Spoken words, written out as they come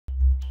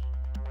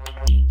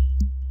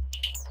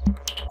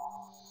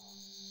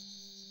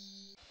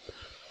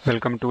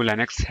Welcome to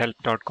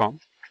linuxhelp.com.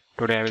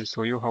 Today I will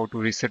show you how to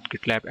reset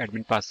GitLab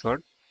admin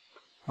password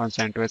on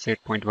CentOS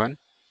 8.1.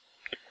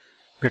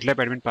 GitLab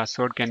admin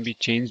password can be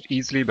changed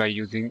easily by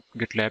using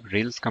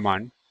GitLab-rails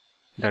command.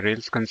 The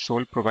Rails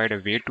console provides a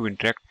way to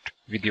interact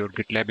with your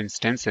GitLab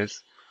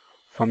instances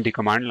from the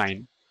command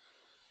line.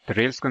 The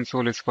Rails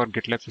console is for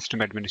GitLab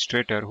system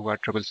administrator who are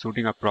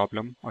troubleshooting a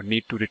problem or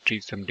need to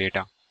retrieve some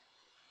data.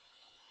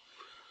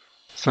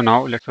 So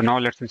now let's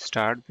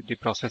start with the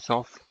process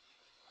of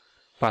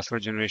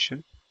password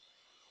generation.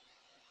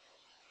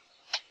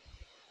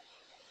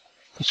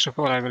 First of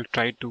all, I will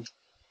try to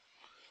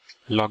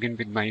log in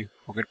with my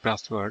forget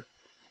password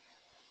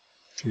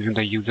using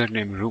the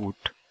username root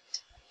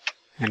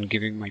and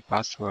giving my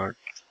password.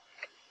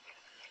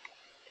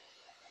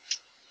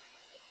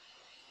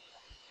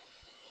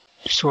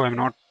 So I'm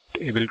not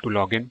able to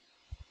log in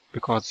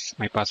because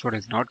my password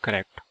is not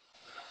correct.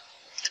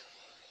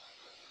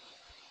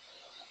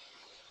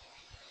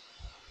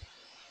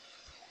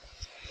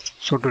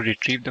 So to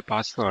retrieve the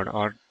password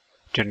or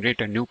generate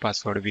a new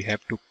password, we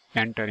have to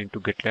enter into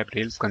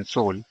GitLab-rails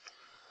console.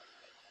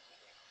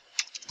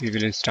 We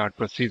will start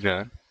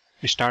procedure.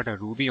 Start a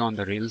Ruby on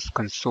the Rails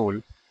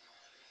console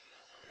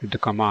with the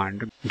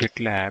command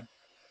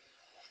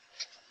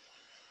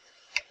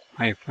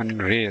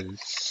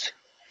GitLab-rails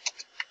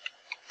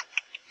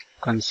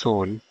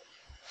console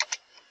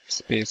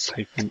space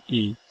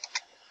 -e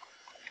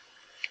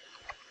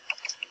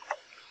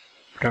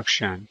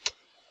production.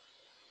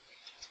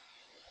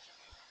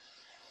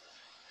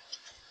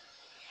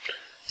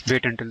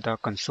 Wait until the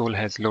console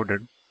has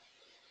loaded.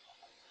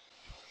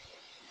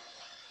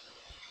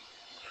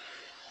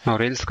 Now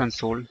Rails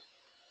console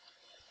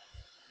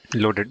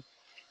loaded.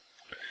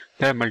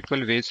 There are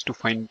multiple ways to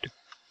find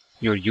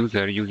your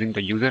user using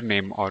the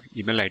username or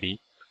email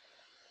ID,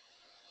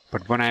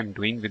 but one I am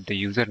doing with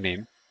the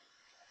username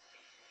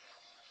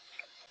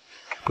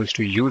equals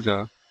to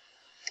user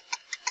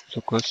is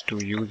equals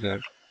to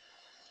user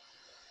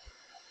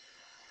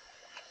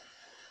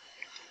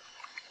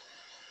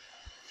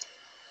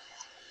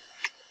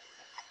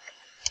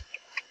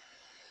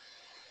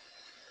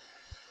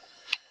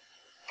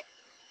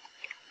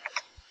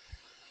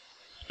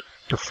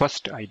the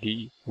first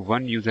ID.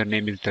 One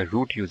username is the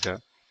root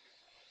user.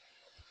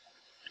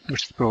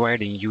 It's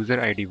providing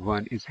user ID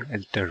 1 is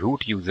as the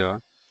root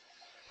user.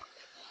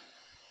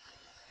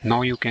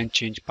 Now you can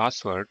change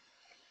password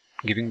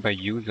giving by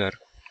user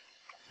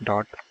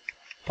dot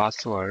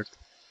password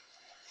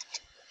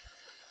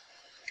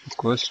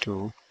equals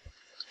to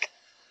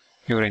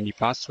your any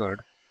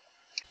password.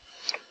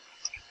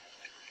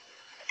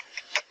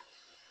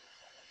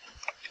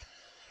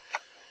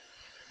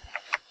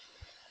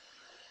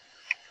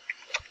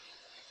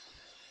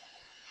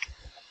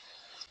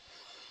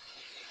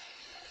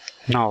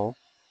 Now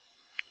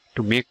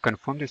to make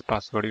confirm this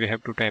password, we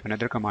have to type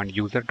another command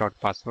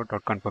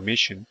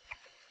user.password.confirmation.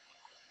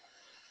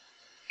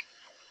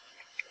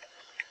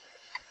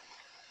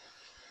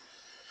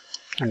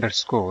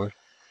 Underscore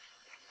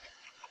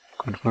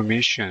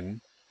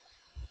confirmation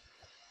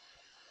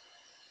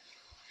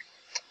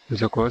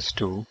is equals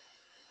to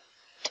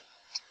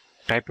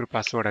type your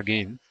password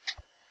again.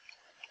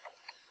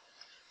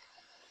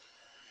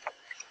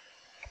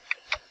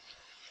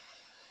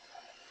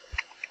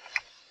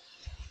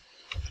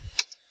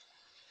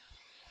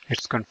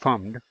 It's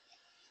confirmed.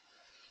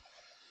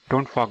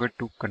 Don't forget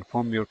to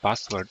confirm your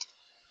password.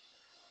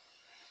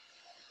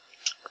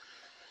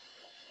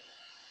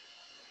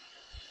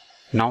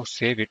 Now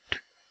save it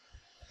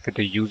with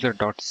the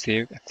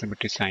user.save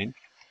exclamatory sign.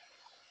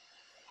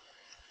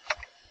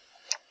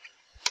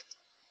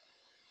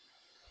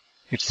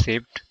 It's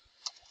saved.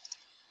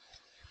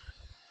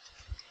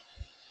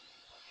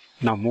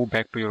 Now move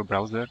back to your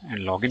browser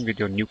and log in with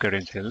your new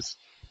credentials.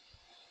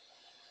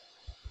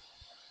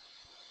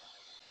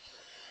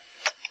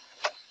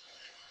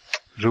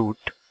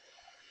 Root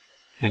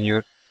and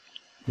your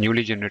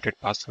newly generated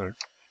password.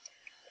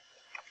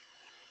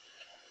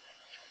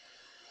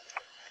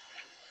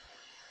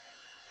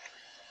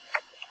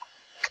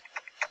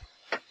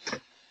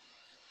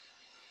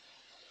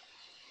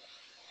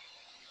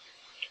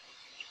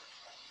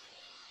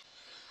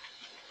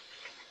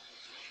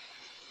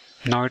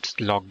 Now it's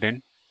logged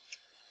in.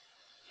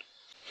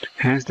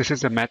 Hence, this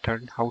is the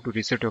method how to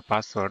reset your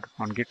password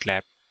on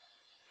GitLab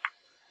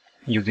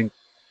using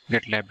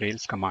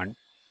GitLab-rails command.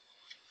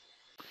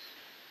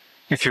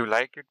 If you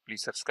like it,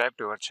 please subscribe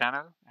to our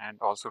channel,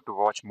 and also to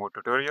watch more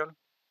tutorial,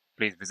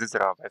 please visit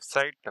our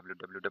website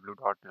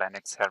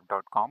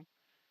www.linuxhelp.com.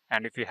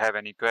 And if you have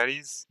any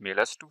queries,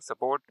 mail us to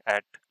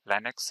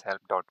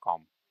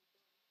support@linuxhelp.com.